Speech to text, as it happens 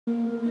And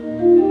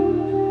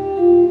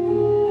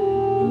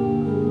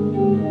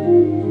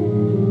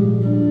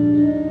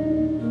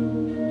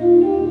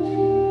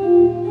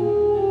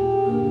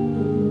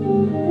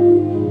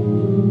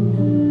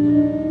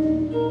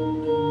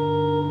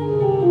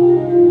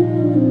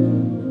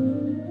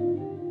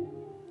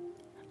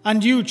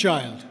you,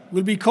 child,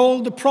 will be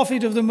called the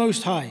prophet of the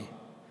Most High,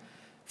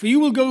 for you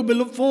will go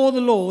before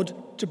the Lord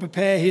to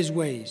prepare his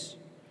ways,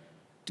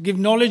 to give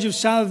knowledge of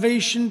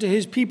salvation to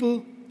his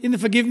people in the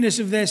forgiveness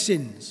of their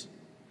sins,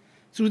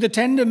 through the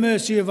tender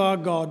mercy of our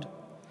God,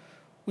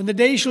 when the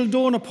day shall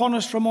dawn upon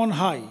us from on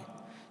high,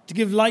 to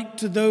give light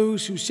to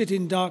those who sit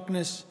in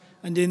darkness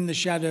and in the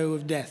shadow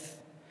of death,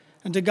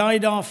 and to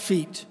guide our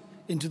feet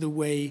into the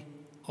way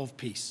of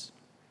peace.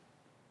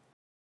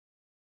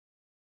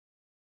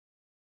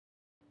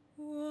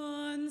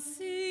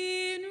 Once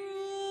in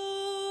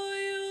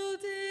royal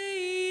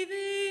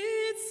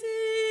David's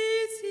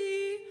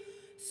city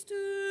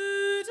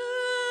stood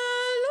a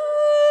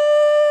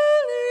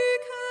lowly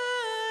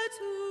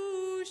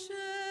cattle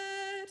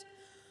shed,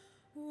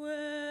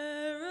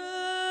 where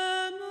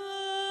a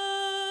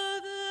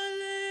mother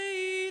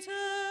laid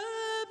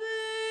her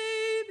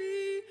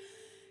baby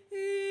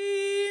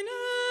in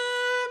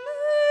a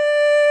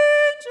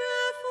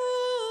manger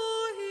for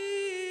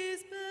his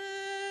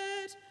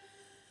bed.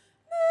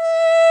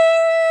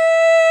 Mary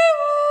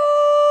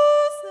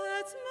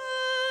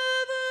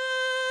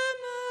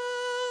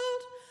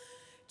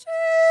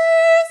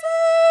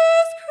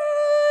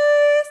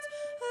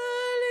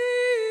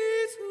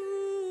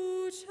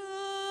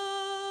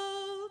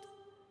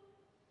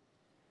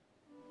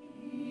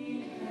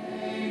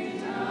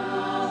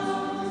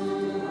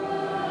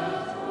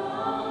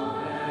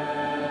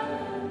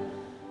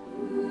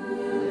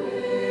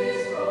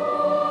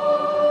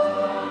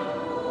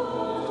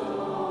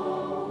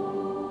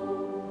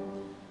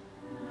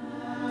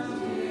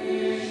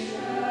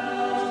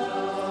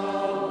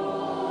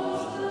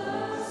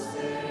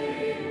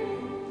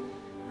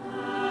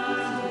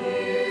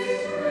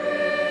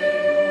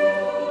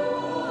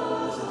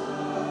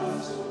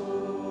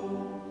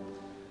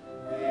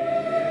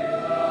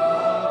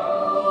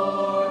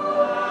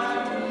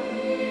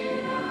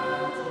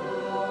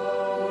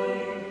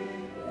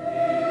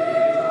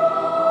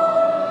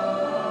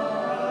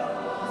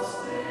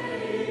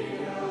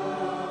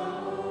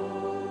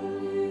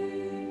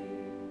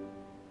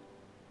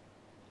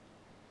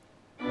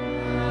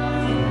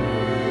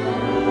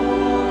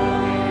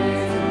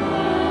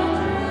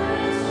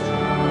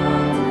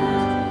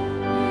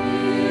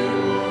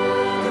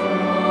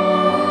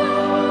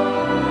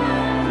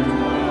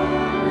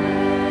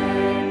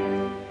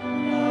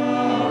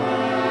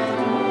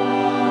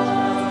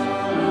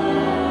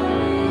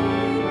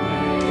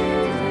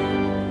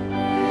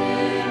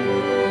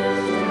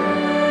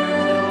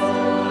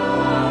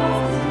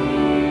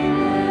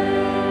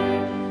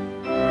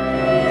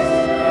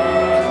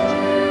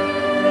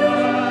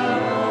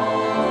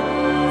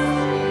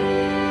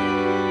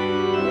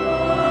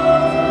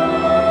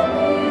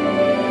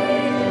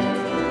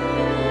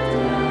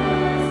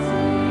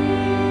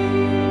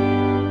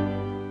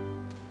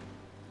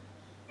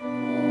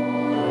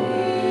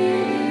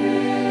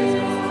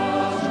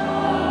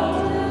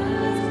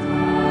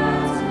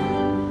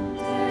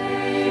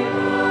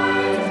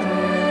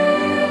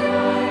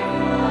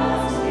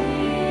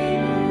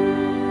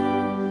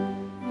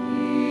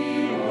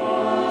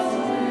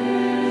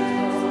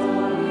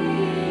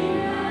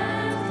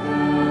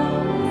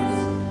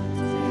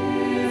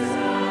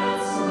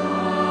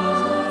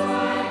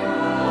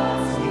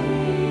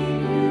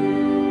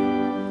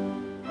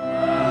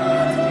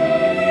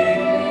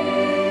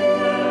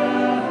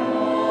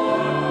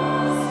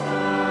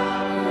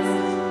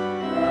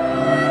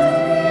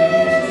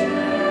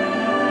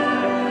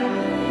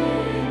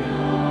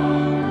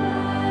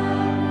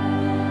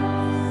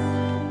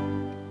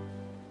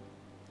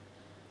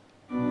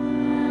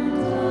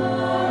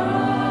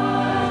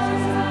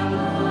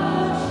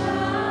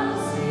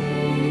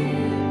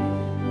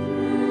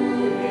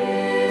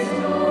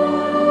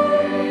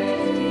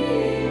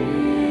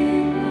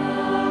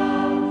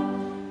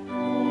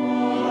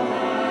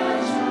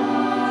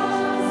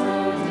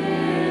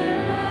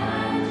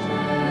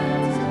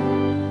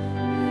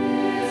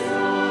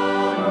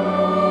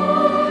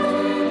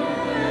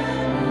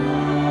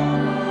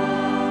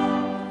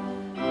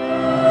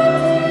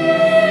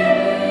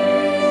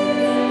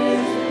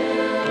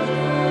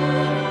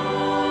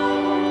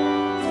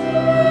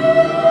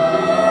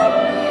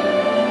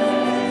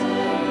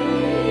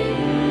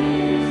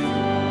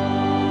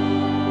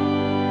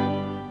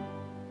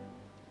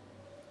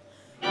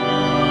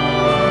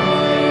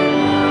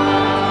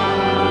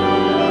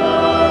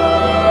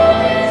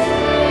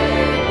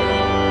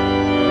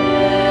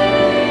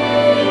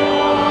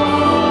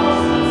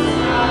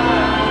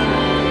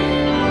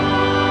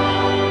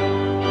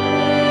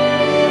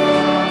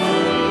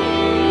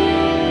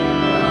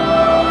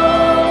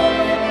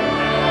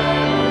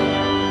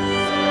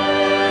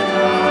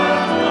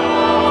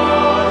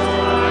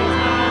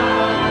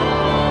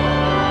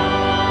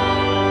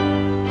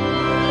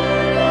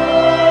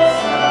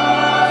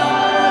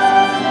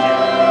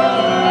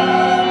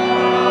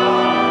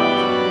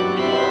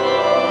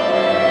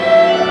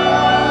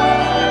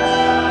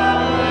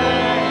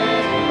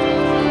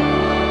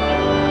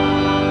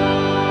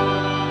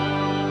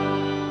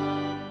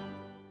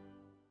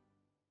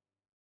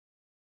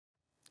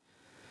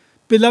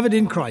Beloved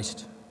in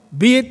Christ,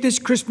 be it this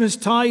Christmas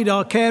tide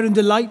our care and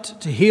delight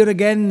to hear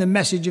again the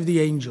message of the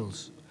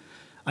angels,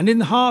 and in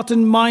heart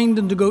and mind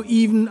and to go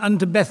even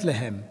unto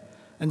Bethlehem,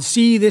 and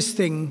see this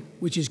thing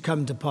which is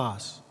come to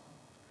pass,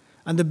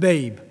 and the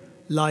babe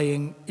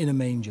lying in a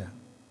manger.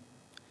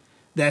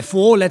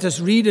 Therefore, let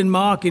us read and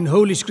mark in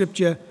Holy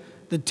Scripture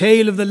the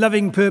tale of the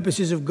loving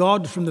purposes of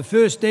God from the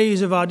first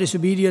days of our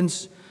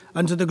disobedience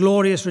unto the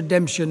glorious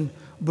redemption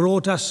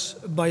brought us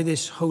by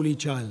this holy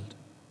child.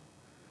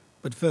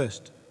 But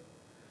first,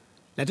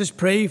 let us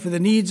pray for the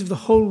needs of the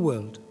whole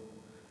world,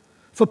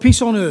 for peace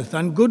on earth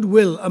and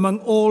goodwill among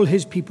all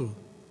his people,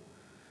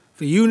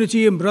 for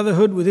unity and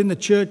brotherhood within the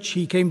church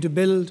he came to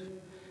build,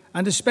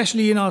 and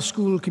especially in our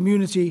school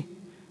community,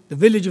 the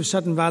village of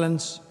Sutton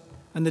Valence,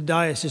 and the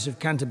Diocese of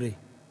Canterbury.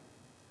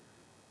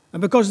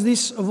 And because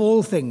this of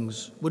all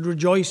things would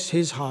rejoice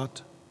his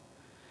heart,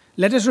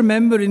 let us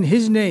remember in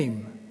his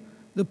name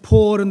the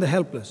poor and the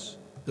helpless,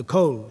 the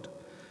cold,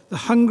 the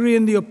hungry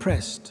and the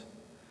oppressed,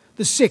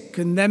 the sick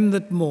and them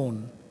that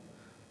mourn,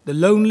 the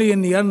lonely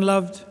and the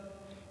unloved,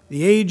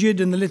 the aged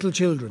and the little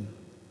children,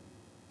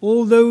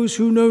 all those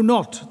who know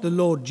not the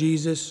Lord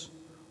Jesus,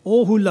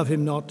 or who love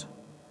him not,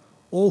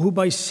 or who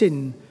by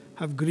sin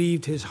have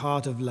grieved his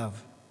heart of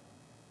love.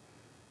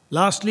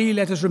 Lastly,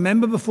 let us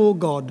remember before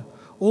God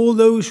all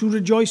those who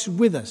rejoice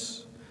with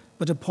us,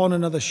 but upon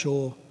another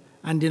shore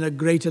and in a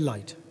greater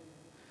light,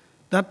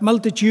 that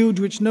multitude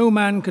which no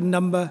man can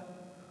number,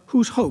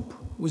 whose hope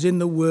was in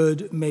the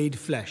Word made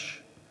flesh,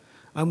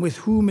 and with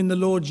whom in the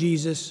Lord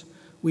Jesus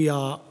we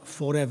are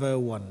forever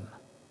one.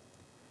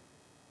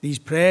 These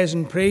prayers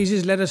and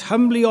praises let us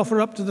humbly offer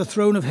up to the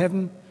throne of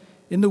heaven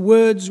in the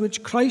words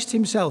which Christ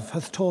himself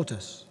hath taught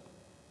us.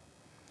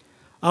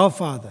 Our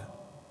Father,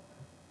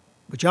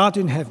 which art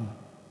in heaven,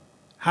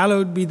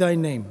 hallowed be thy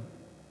name.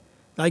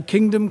 Thy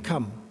kingdom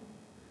come,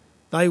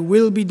 thy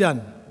will be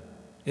done,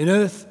 in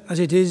earth as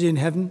it is in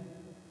heaven.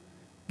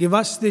 Give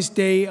us this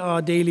day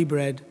our daily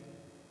bread,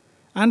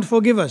 and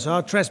forgive us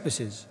our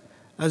trespasses,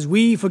 as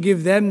we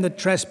forgive them that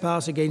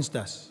trespass against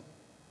us.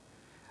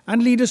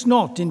 And lead us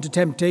not into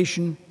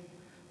temptation,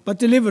 but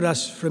deliver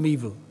us from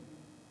evil.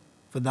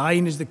 For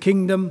thine is the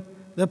kingdom,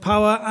 the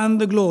power,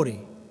 and the glory,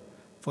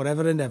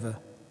 forever and ever.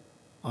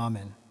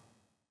 Amen.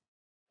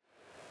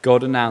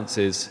 God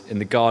announces in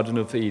the Garden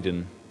of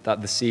Eden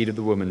that the seed of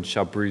the woman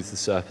shall bruise the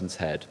serpent's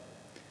head.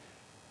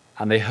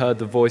 And they heard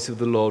the voice of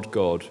the Lord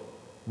God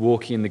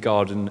walking in the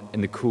garden in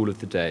the cool of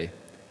the day.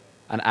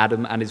 And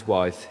Adam and his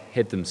wife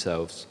hid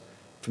themselves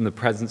from the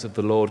presence of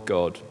the Lord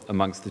God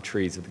amongst the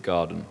trees of the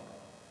garden.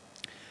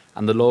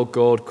 And the Lord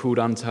God called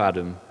unto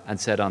Adam and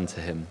said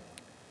unto him,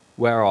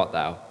 Where art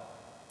thou?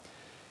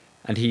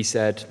 And he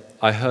said,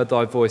 I heard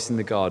thy voice in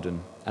the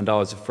garden, and I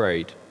was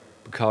afraid,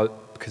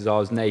 because I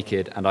was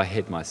naked and I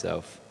hid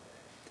myself.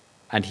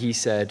 And he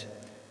said,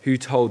 Who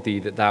told thee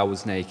that thou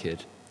wast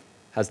naked?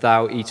 Hast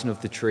thou eaten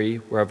of the tree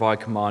whereof I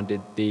commanded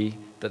thee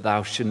that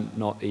thou shouldest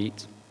not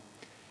eat?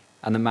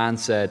 And the man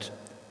said,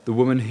 The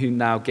woman whom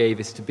thou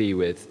gavest to be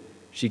with,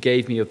 she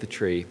gave me of the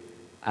tree,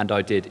 and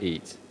I did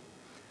eat.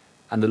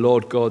 And the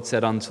Lord God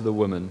said unto the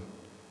woman,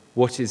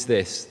 What is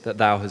this that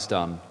thou hast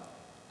done?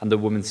 And the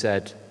woman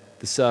said,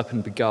 The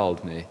serpent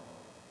beguiled me,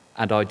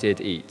 and I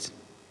did eat.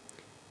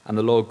 And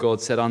the Lord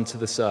God said unto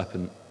the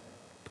serpent,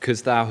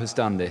 Because thou hast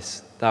done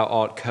this, thou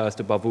art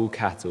cursed above all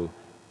cattle,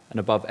 and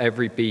above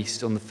every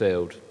beast on the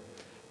field.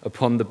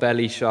 Upon the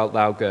belly shalt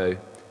thou go,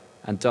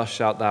 and dust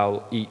shalt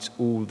thou eat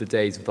all the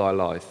days of thy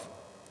life.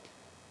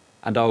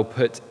 And I will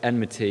put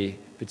enmity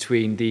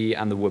between thee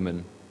and the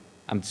woman,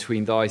 and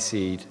between thy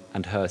seed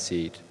and her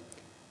seed.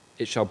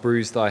 It shall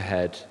bruise thy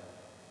head,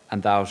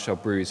 and thou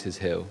shalt bruise his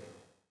heel.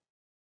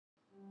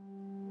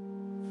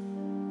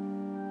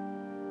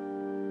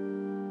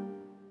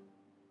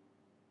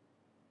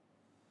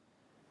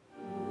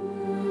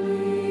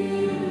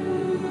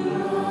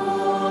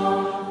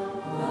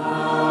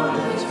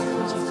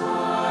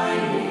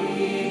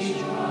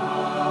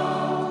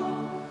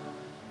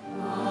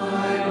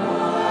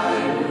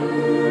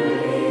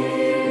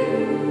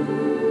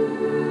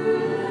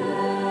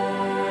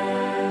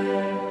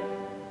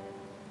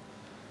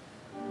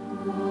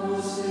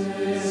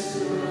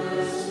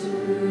 Sisters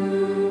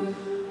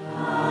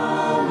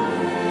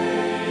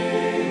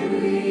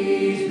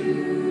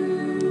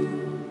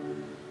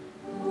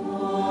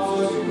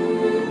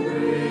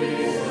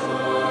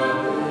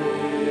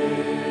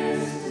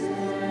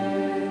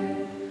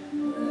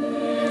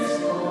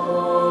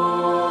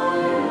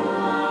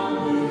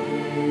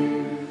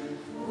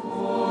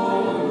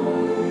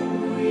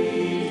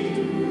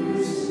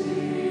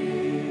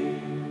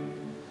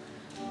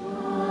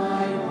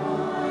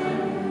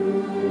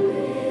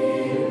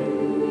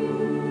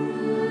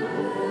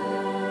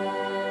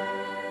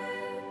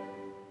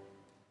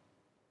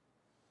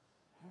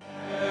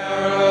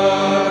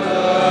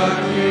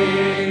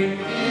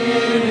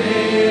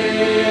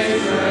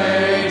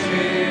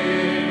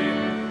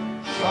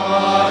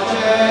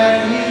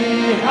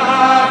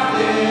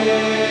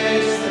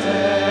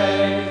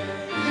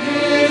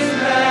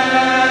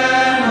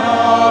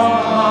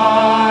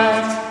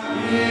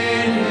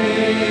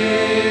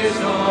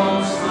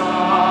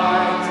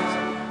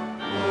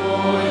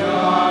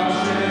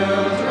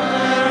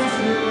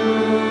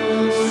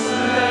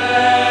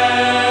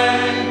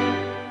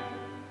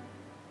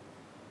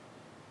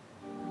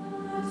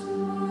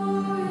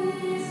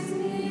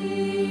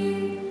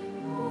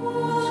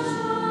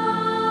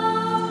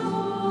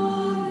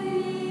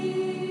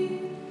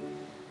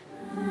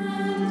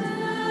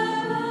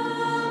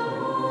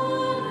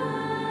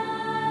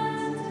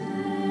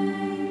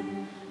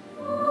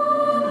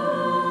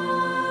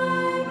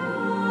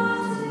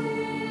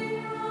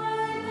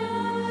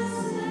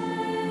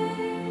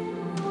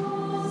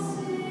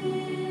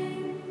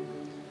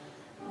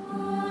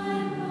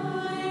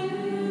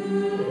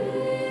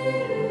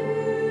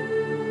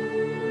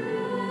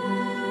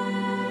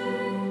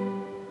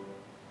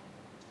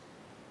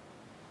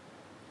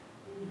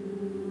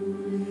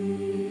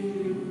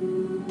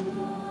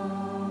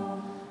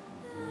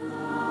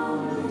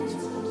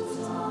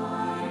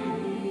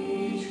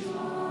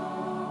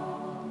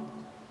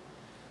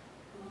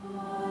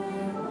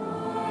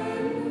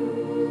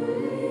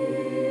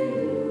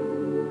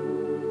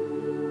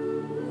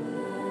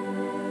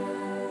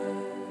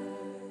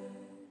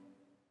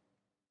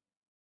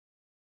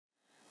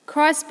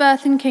Christ's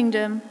birth and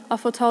kingdom are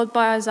foretold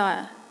by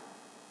Isaiah.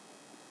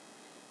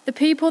 The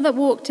people that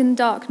walked in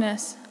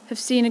darkness have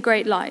seen a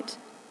great light.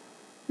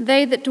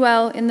 They that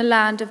dwell in the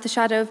land of the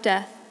shadow of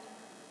death,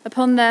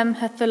 upon them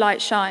hath the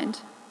light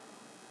shined.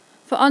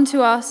 For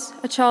unto us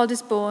a child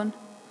is born,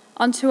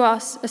 unto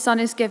us a son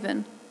is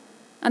given,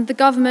 and the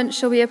government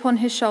shall be upon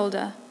his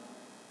shoulder,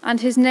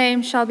 and his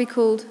name shall be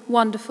called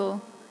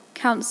Wonderful,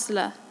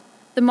 Counselor,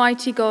 the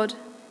Mighty God,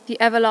 the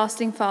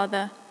Everlasting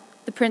Father,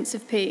 the Prince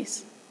of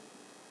Peace.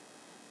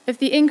 Of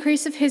the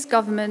increase of his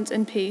government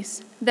and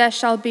peace there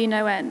shall be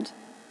no end,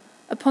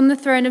 upon the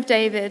throne of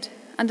David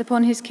and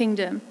upon his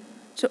kingdom,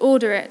 to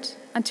order it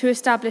and to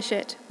establish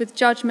it with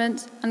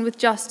judgment and with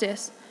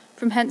justice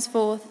from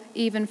henceforth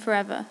even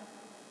forever.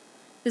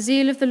 The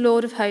zeal of the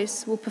Lord of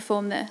hosts will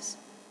perform this.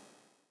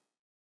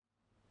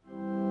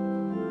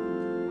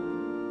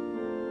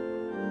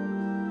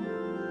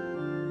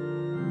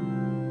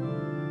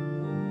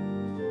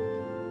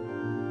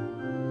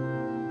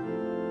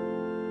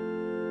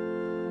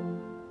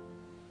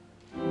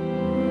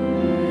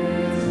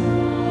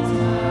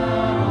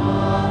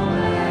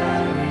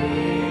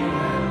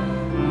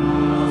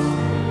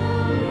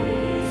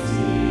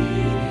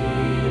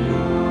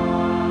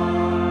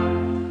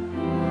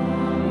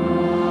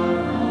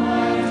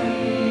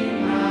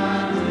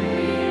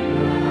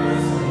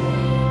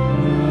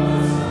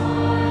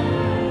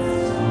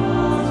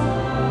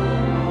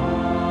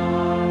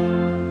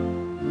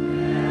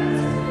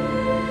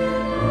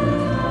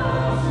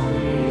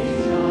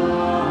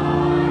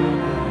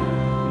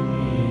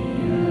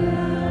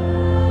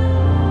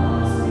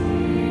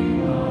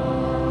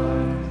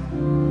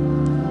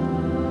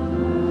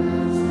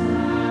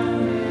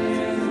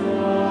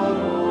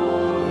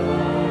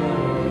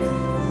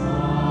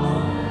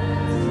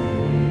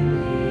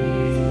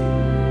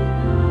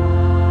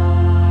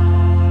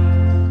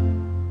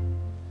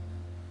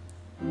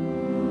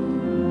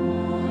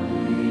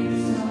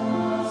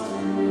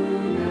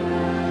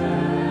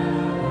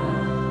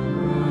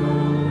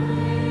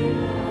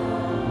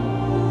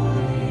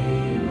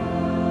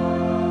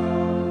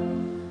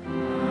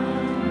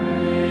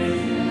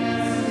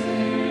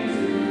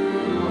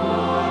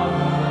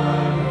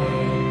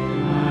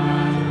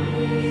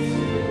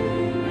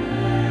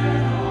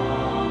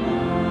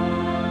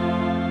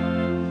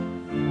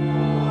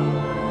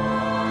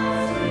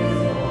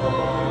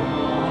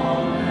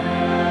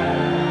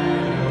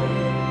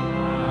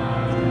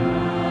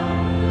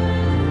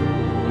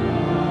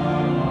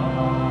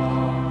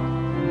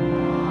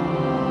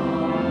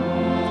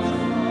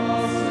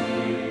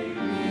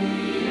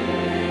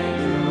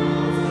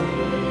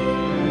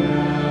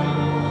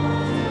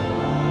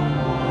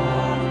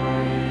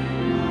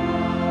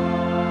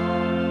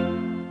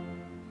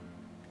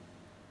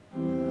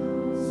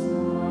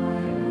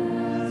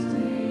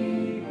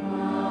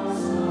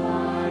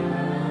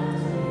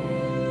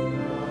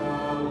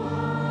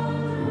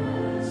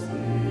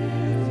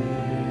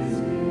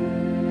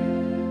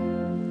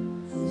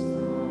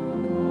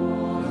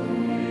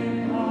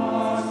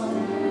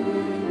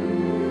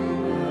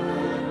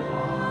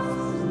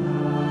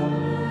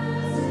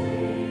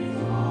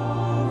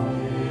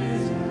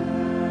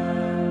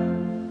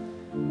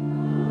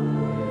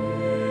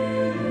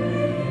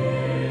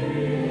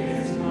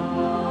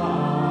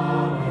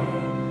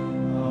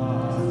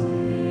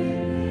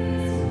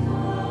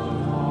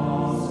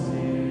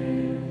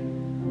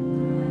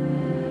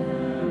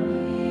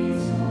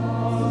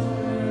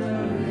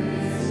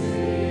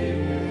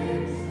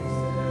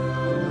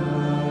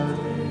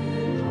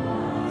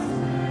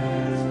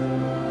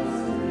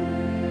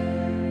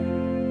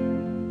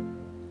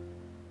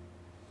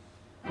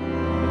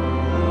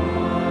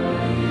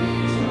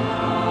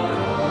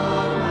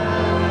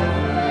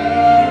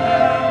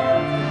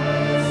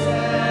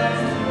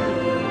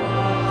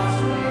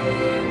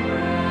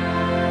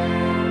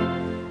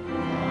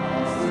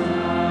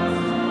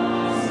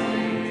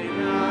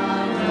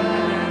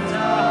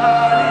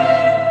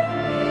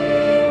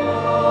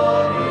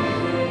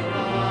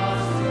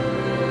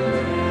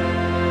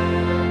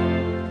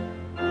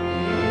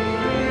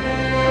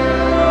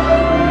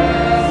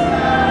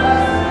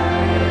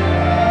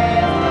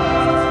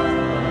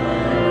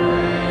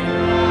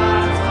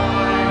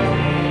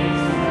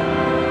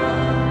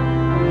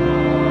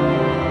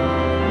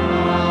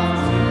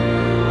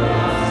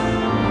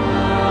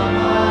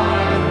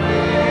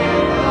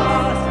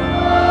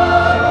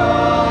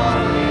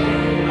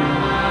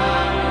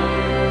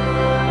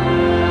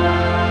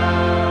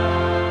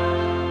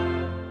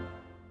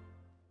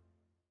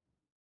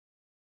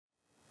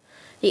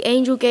 the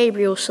angel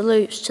Gabriel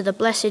salutes to the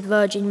Blessed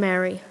Virgin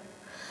Mary.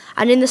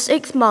 And in the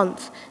 6th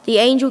month, the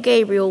angel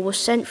Gabriel was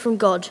sent from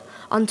God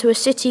unto a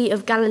city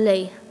of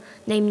Galilee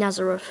named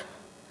Nazareth,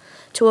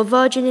 to a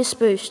virgin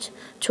espoused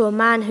to a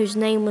man whose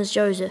name was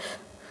Joseph,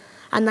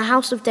 and the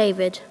house of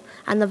David,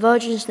 and the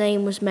virgin's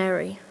name was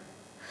Mary.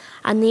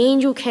 And the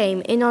angel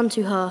came in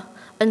unto her,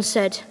 and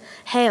said,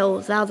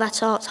 Hail, thou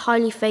that art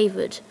highly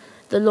favoured,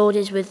 the Lord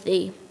is with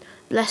thee.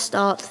 Blessed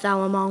art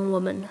thou among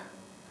women.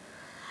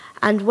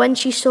 And when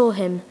she saw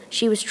him,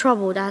 she was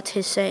troubled at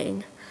his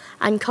saying,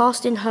 and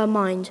cast in her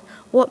mind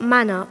what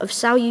manner of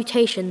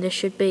salutation this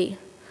should be.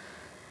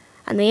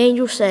 And the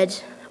angel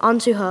said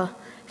unto her,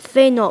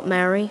 Fear not,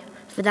 Mary,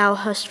 for thou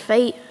hast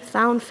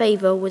found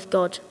favour with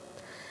God.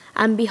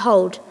 And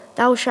behold,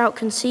 thou shalt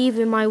conceive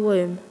in my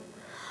womb,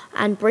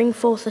 and bring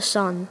forth a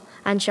son,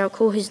 and shalt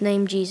call his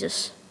name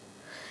Jesus.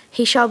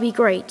 He shall be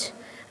great,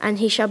 and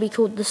he shall be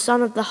called the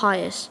Son of the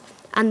Highest,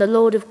 and the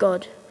Lord of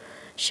God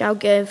shall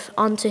give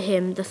unto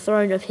him the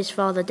throne of his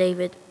father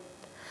David.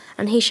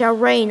 And he shall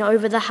reign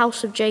over the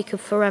house of Jacob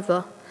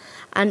forever,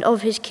 and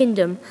of his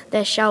kingdom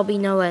there shall be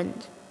no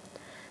end.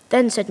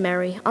 Then said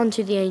Mary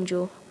unto the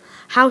angel,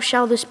 How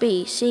shall this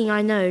be, seeing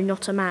I know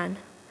not a man?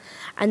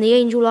 And the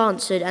angel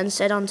answered and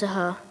said unto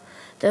her,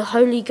 The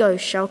Holy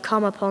Ghost shall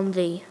come upon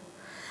thee,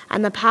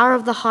 and the power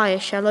of the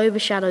Highest shall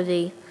overshadow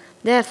thee.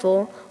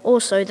 Therefore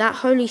also that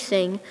holy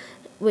thing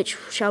which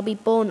shall be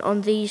born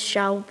on thee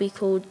shall be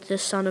called the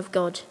Son of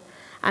God.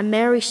 And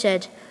Mary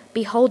said,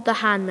 Behold the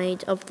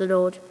handmaid of the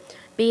Lord,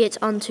 be it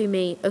unto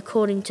me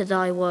according to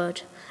thy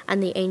word.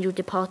 And the angel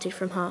departed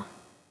from her.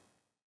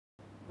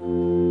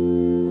 Lord,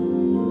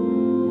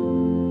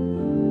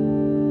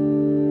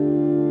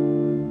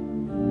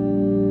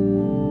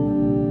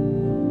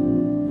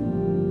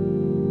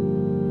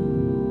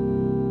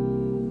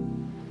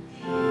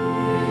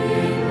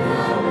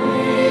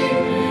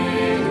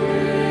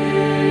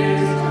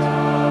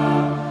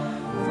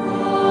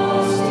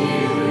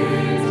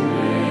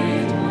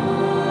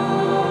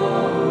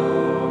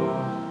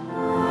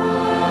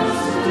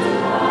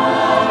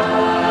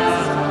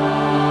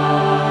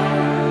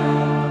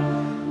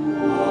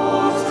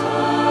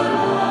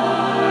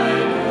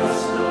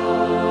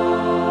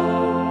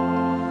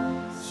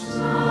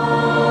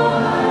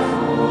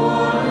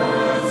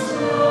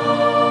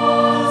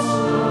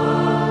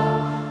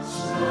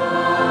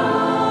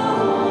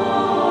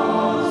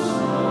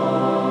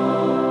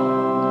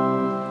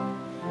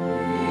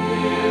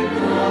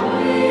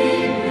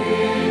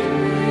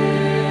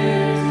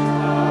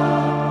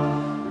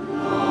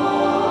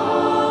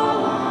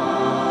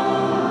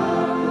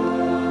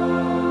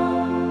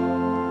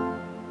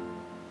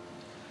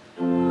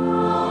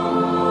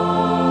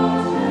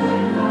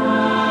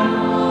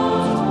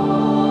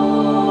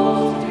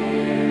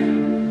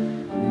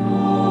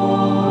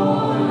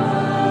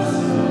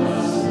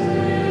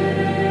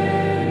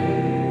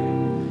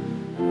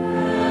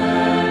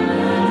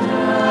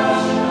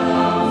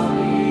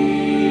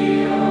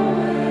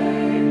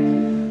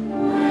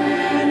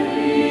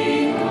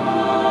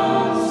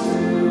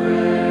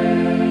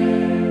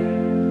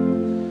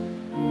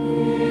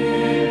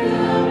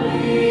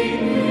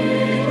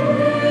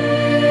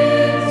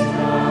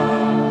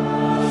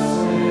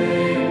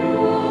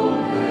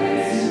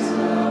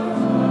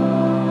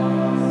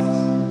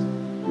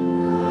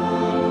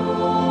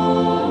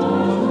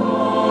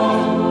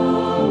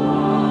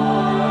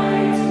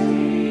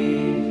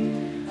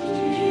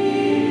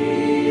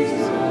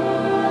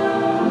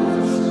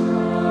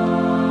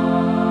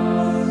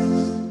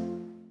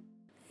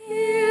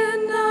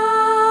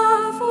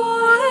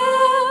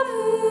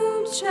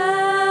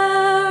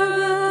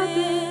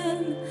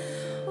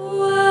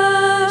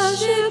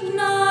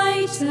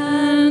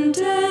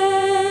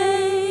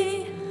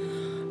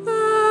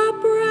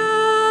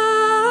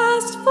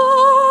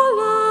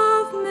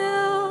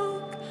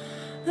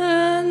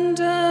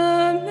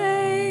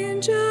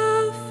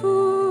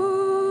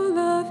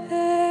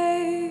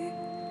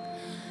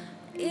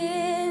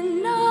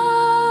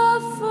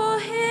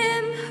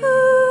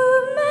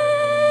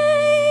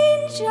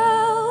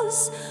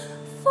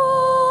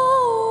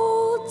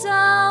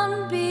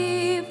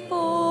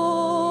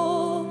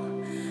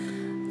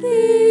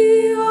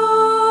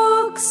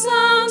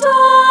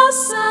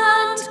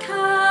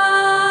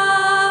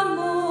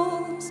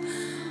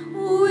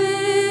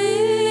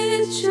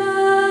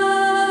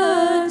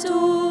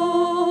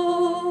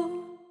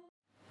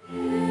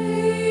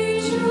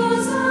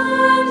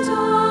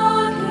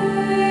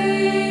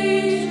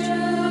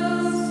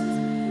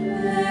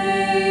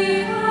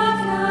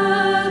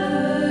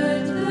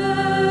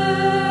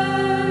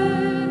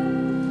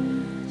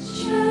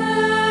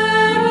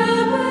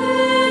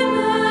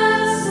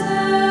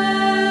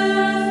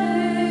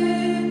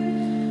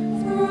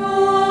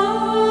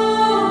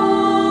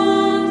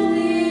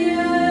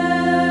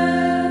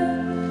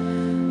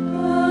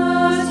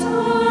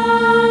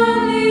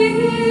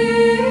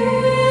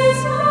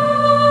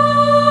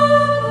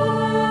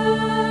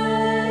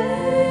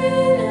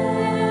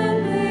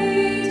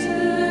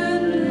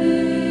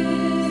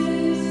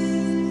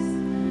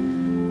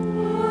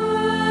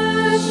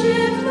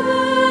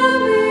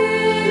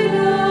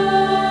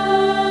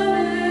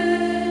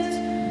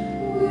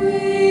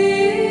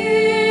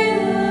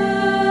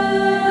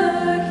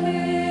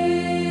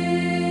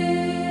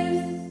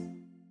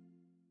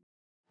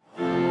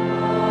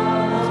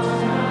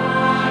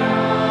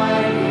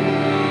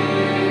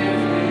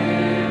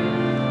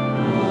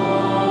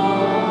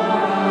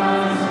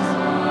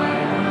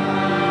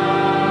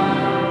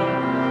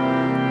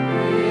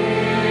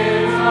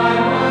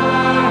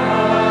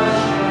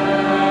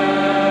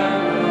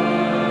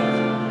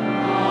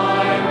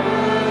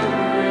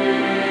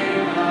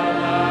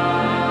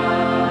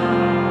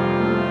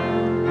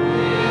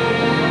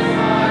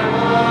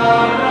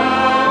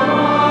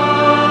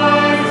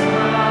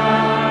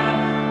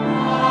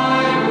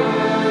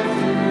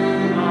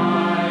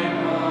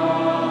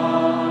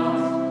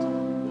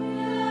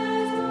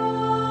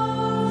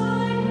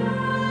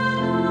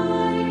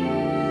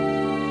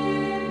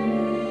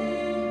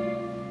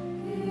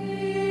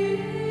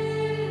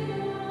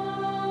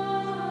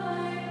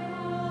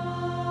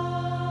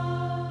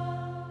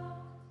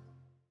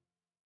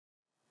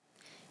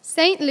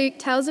 St. Luke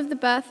tells of the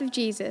birth of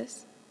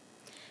Jesus.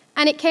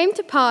 And it came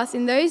to pass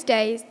in those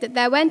days that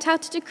there went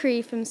out a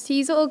decree from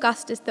Caesar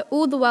Augustus that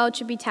all the world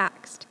should be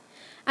taxed.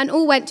 And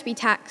all went to be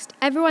taxed,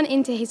 everyone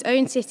into his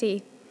own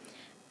city.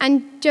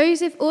 And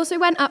Joseph also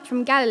went up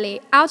from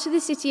Galilee, out of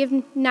the city of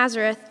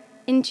Nazareth,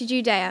 into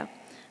Judea,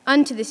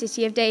 unto the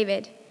city of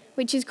David,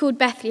 which is called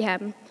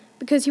Bethlehem,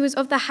 because he was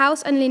of the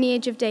house and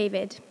lineage of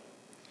David,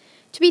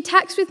 to be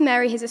taxed with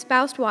Mary his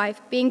espoused wife,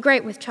 being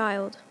great with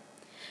child.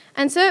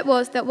 And so it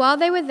was that while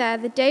they were there,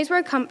 the days were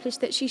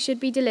accomplished that she should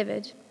be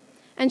delivered.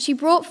 And she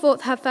brought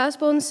forth her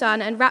firstborn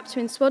son, and wrapped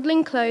him in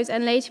swaddling clothes,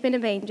 and laid him in a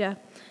manger,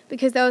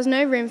 because there was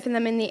no room for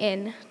them in the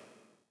inn.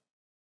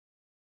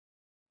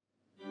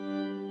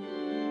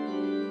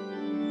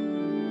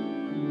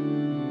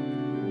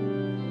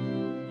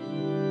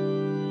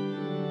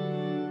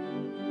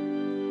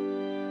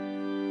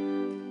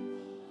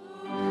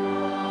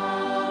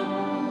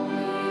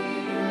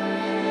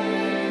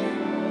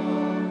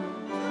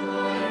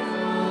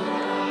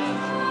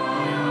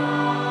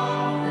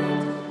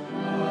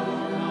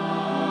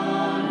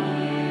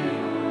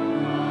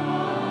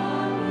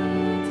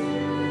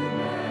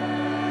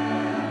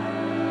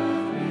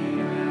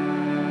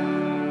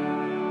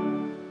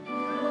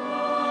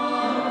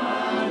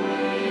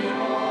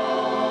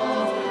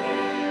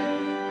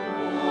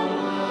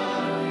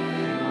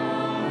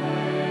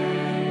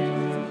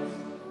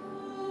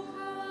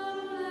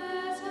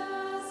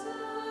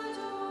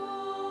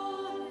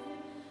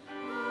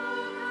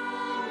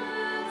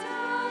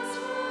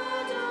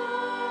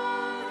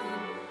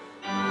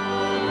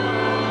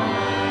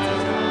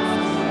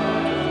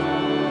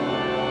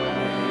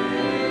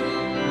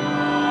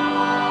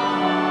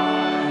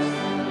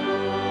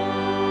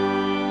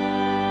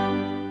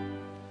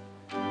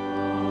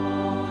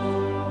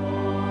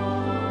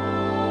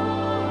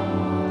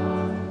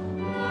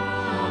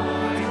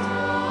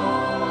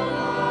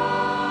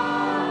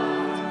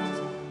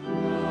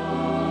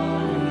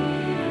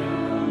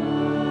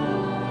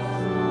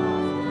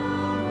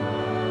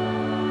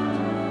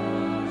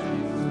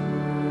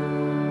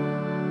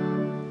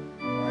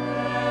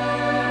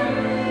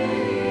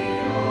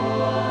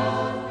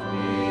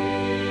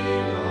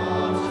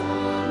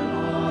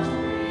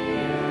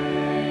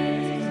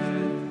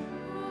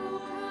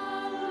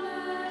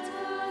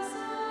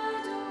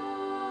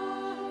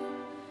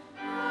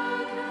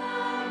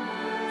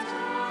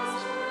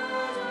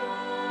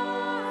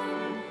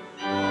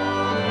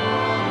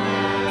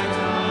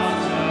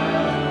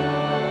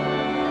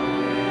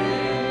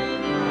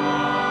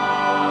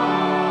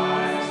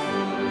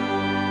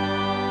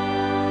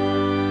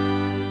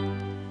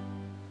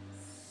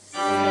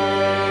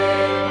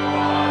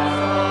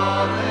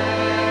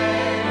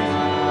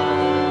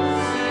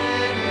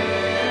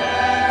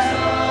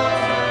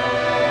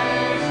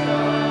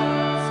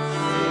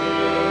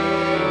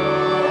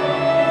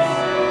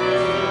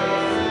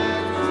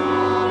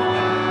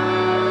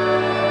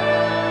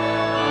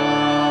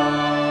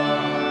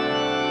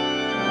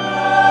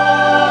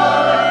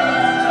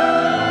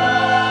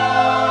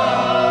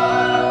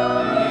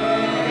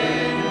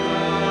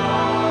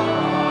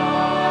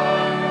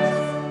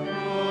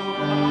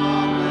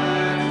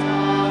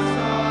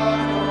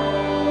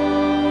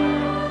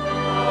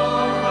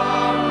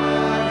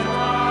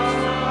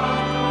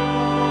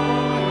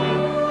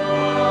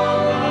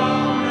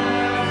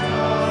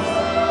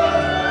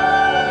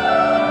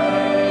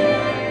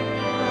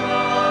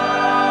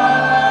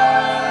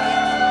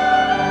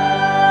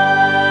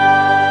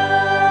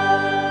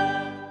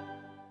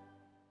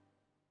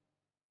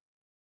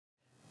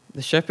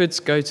 The shepherds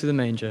go to the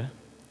manger.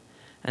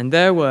 And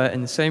there were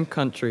in the same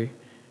country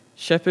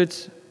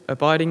shepherds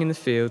abiding in the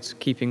fields,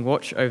 keeping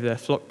watch over their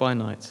flock by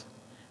night.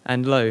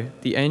 And lo,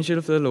 the angel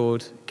of the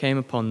Lord came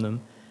upon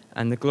them,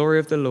 and the glory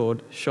of the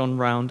Lord shone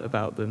round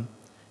about them,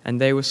 and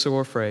they were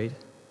sore afraid.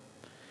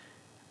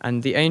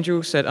 And the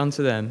angel said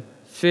unto them,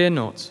 Fear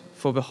not,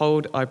 for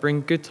behold, I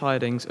bring good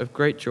tidings of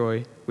great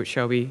joy, which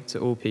shall be to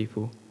all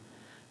people.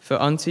 For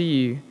unto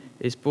you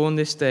is born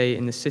this day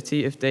in the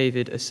city of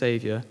David a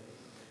Saviour,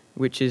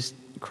 which is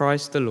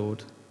Christ the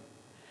Lord.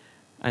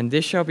 And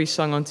this shall be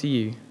sung unto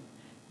you.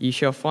 Ye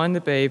shall find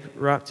the babe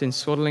wrapped in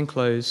swaddling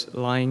clothes,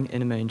 lying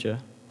in a manger.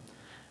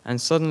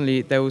 And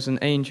suddenly there was an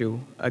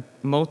angel, a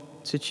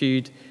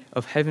multitude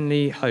of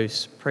heavenly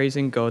hosts,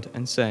 praising God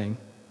and saying,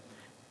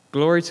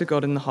 Glory to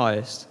God in the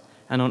highest,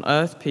 and on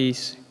earth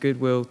peace,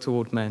 goodwill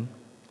toward men.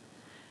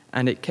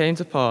 And it came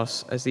to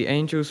pass, as the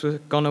angels were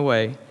gone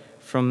away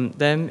from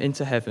them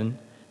into heaven,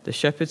 the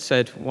shepherds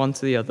said one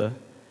to the other,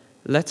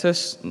 Let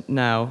us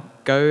now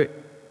go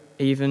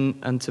even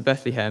unto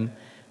Bethlehem,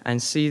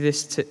 and see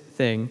this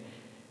thing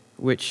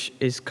which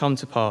is come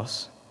to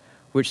pass,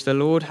 which the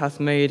Lord hath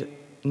made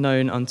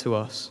known unto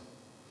us.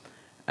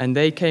 And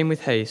they came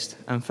with haste,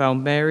 and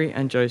found Mary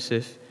and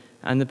Joseph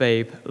and the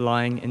babe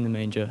lying in the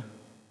manger.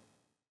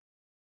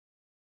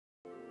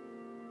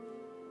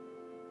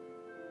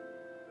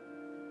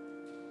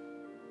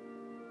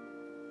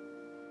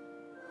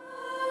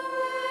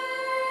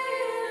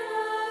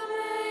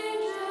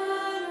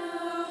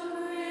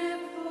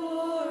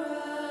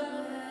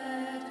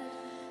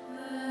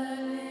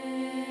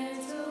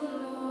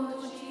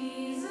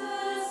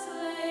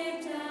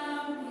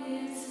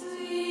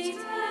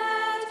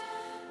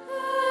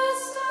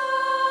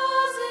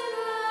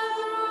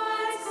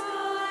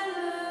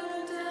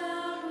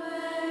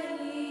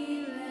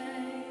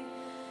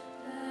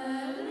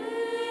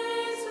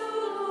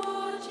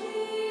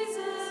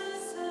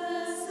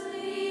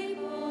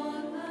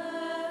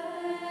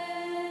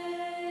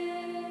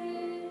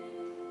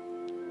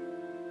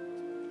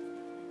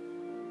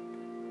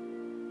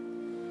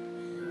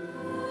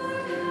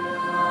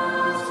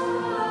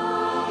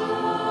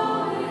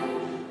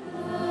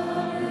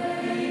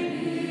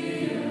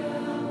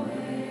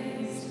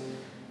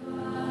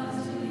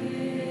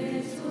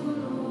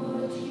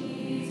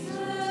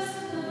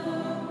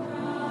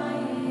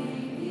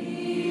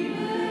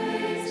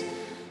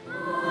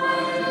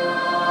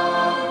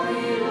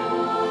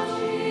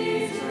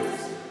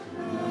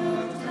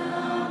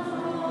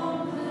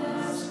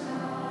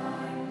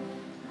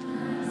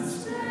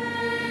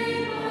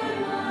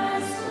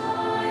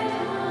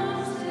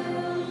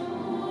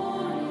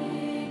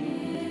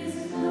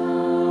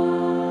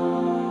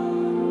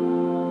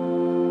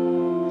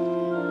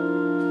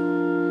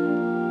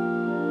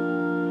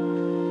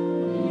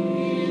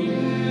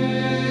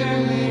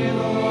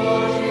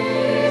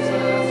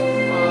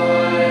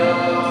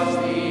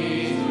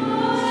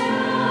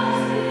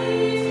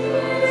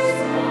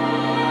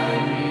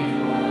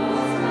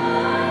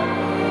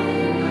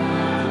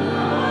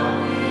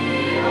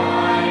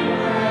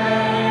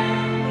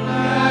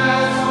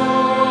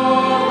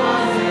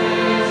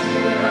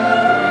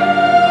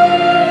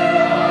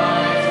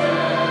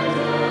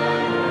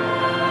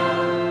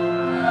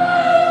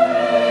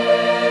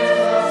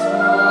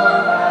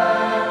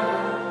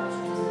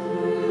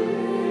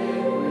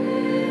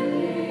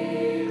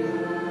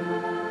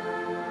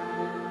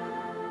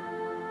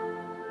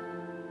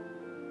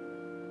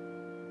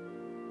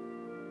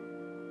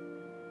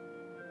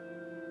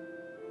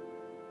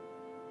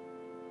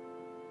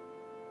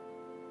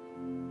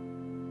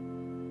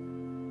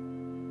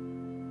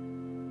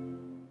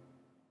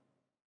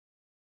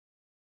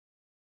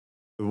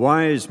 The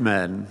wise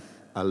men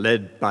are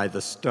led by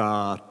the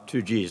star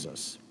to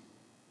Jesus.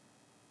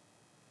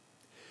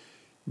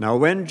 Now,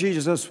 when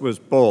Jesus was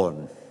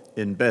born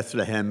in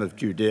Bethlehem of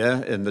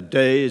Judea in the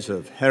days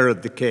of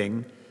Herod the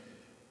king,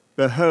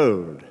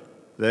 behold,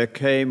 there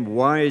came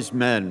wise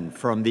men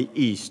from the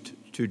east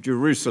to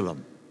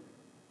Jerusalem,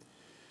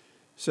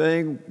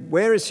 saying,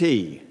 "Where is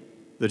he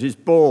that is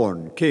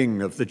born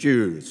King of the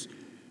Jews?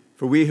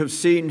 For we have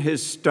seen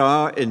his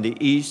star in the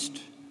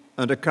east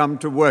and are come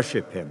to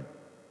worship him."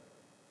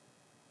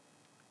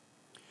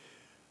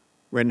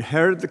 When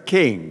Herod the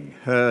king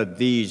heard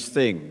these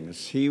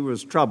things, he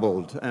was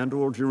troubled, and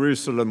all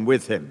Jerusalem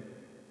with him.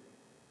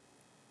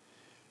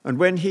 And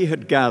when he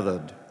had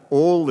gathered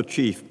all the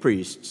chief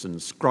priests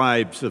and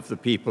scribes of the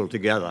people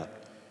together,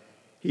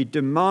 he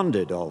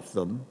demanded of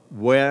them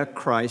where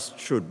Christ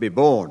should be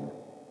born.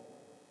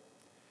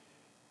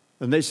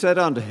 And they said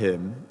unto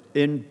him,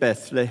 "In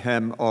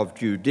Bethlehem of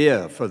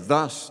Judea, for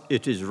thus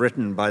it is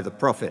written by the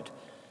prophet,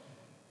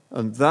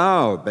 And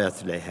thou,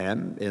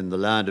 Bethlehem, in the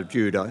land of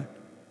Judah,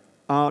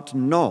 art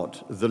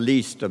not the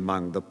least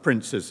among the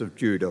princes of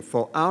Judah,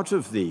 for out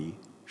of thee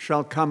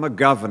shall come a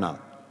governor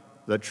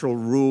that shall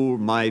rule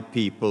my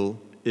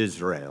people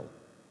Israel."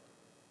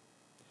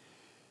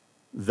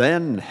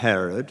 Then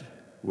Herod,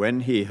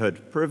 when he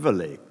had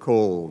privily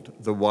called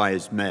the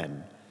wise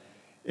men,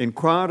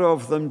 inquired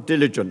of them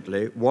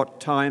diligently what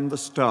time the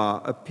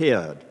star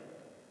appeared.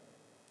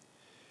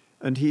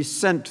 And he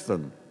sent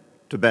them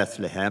to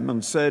Bethlehem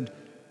and said,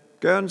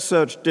 "Go and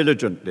search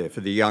diligently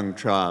for the young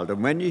child,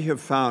 and when ye have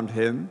found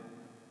him,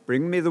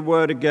 bring me the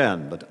word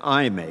again, that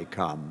I may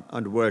come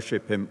and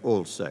worship him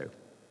also."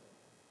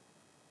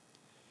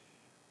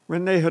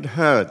 When they had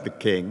heard the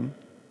king,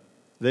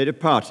 they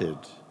departed,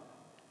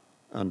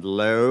 and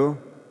lo,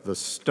 the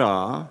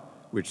star,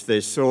 which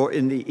they saw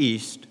in the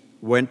east,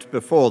 went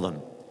before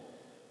them,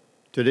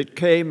 till it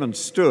came and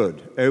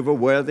stood over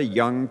where the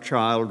young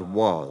child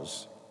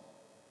was.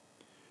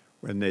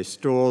 When they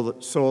saw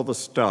the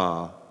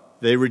star,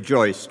 they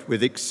rejoiced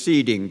with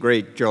exceeding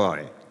great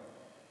joy.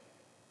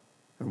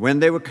 And when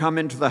they were come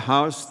into the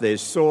house, they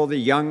saw the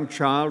young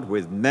child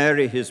with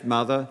Mary his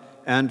mother,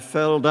 and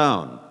fell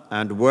down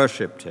and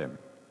worshipped him.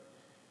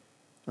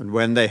 And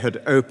when they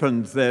had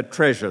opened their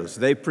treasures,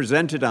 they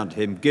presented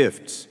unto him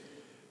gifts,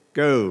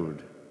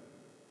 gold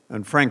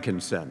and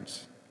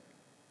frankincense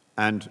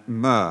and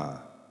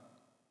myrrh.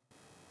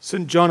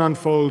 St. John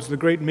unfolds the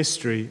great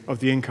mystery of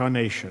the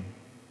Incarnation.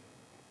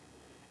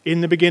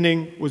 In the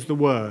beginning was the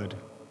Word,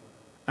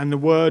 and the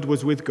Word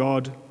was with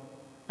God,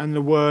 and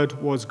the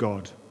Word was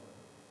God.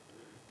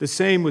 The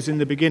same was in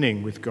the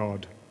beginning with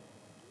God.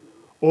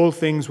 All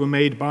things were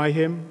made by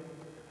him,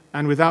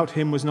 and without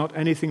him was not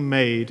anything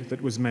made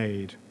that was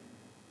made.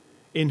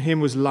 In him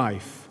was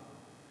life,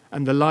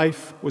 and the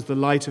life was the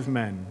light of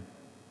men.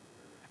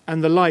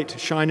 And the light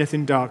shineth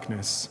in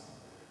darkness,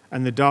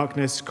 and the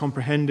darkness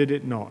comprehended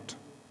it not.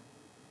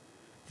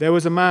 There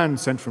was a man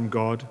sent from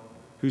God,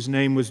 whose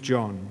name was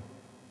John.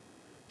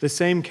 The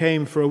same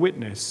came for a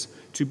witness,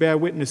 to bear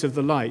witness of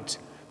the light,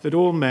 that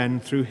all men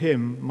through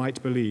him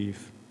might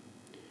believe.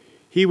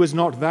 He was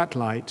not that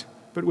light,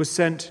 but was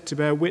sent to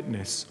bear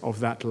witness of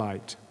that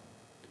light.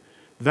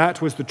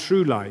 That was the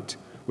true light,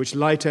 which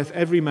lighteth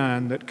every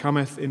man that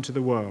cometh into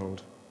the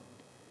world.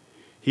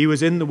 He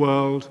was in the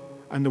world,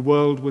 and the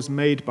world was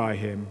made by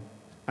him,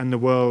 and the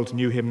world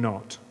knew him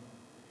not.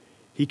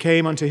 He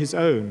came unto his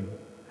own,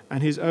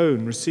 and his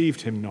own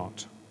received him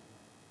not.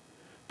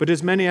 But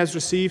as many as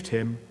received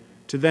him,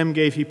 to them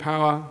gave he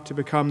power to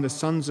become the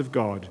sons of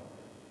God,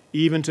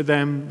 even to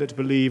them that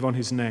believe on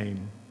his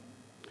name,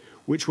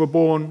 which were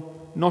born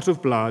not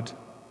of blood,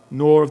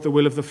 nor of the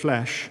will of the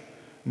flesh,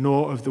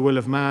 nor of the will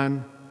of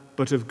man,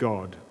 but of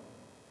God.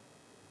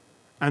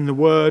 And the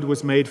Word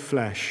was made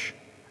flesh,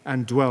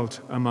 and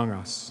dwelt among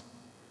us.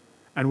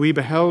 And we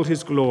beheld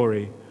his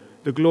glory,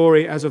 the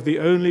glory as of the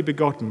only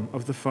begotten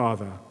of the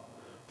Father,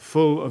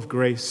 full of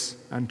grace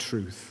and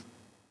truth.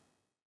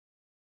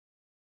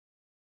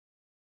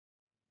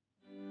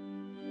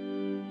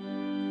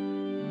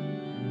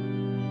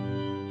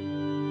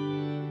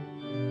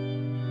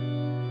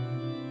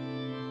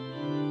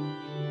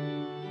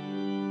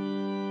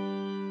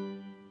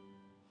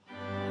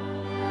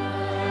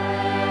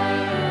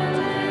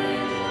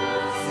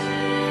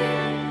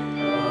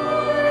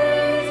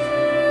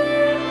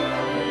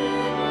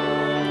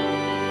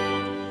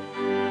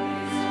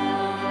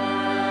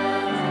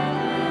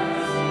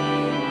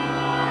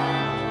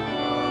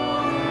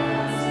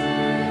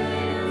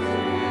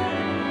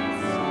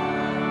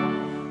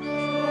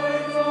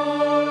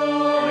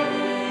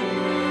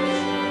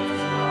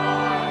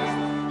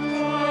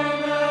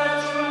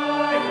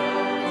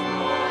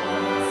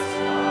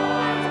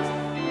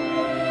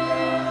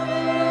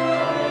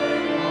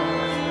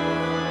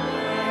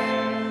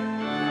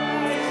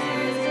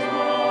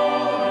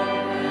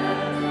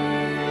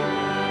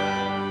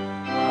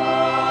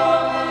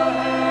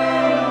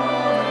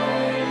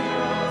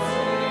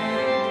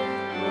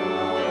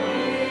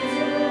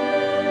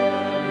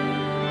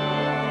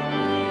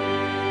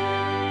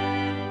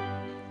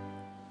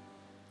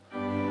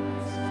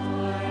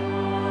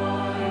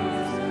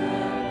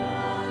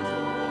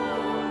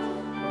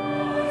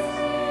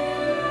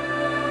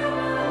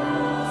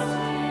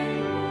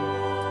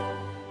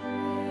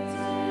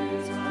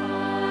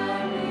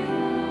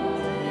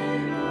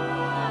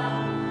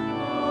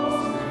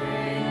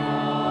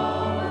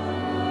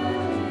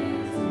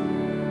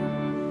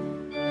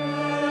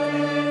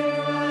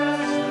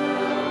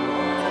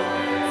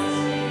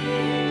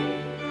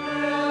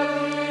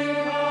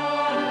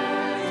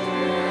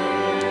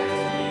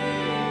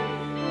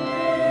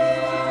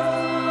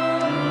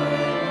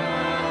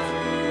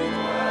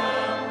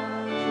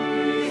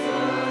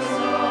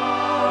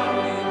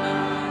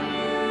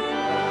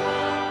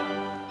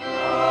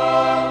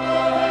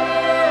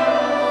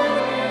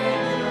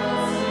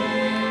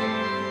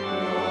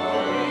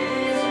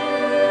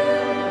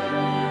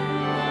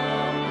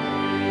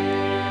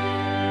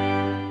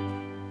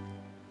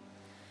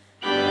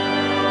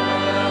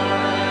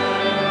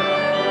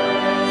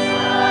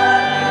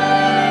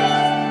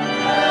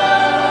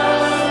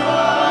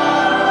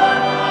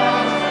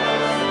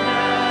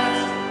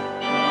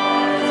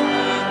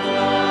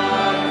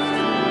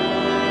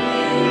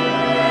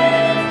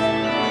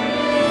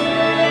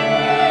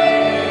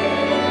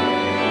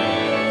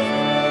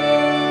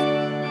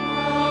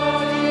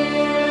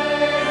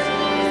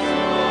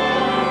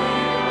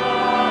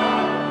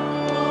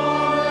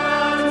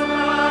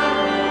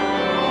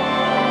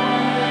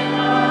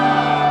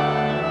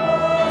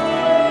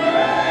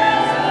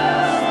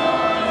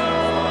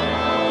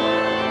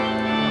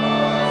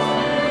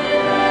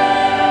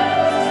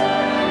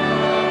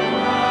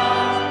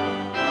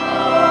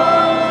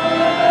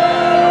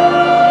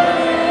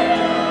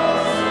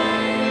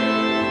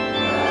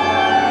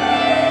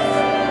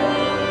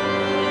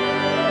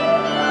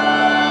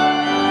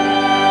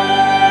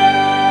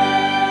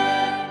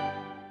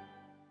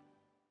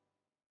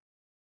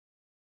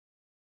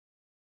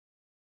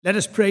 Let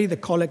us pray the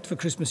collect for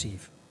Christmas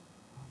Eve.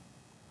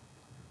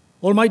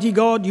 Almighty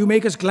God, you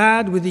make us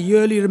glad with the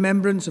yearly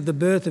remembrance of the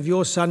birth of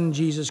your Son,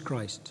 Jesus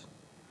Christ.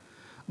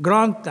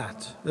 Grant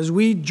that, as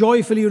we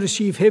joyfully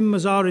receive him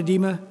as our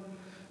Redeemer,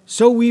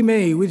 so we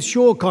may, with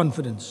sure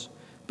confidence,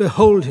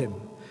 behold him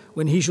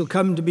when he shall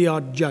come to be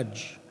our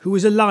judge, who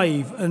is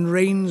alive and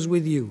reigns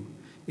with you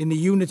in the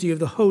unity of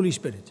the Holy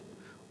Spirit,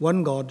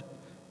 one God,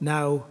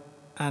 now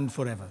and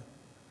forever.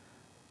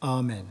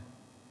 Amen.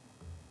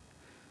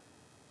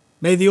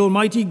 May the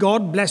Almighty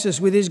God bless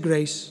us with his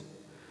grace,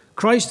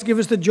 Christ give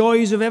us the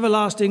joys of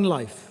everlasting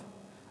life,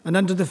 and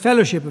unto the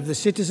fellowship of the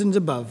citizens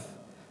above,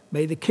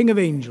 may the King of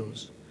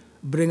angels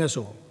bring us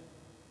all.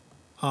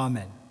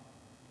 Amen.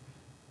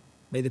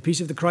 May the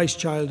peace of the Christ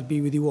child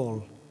be with you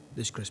all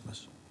this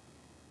Christmas.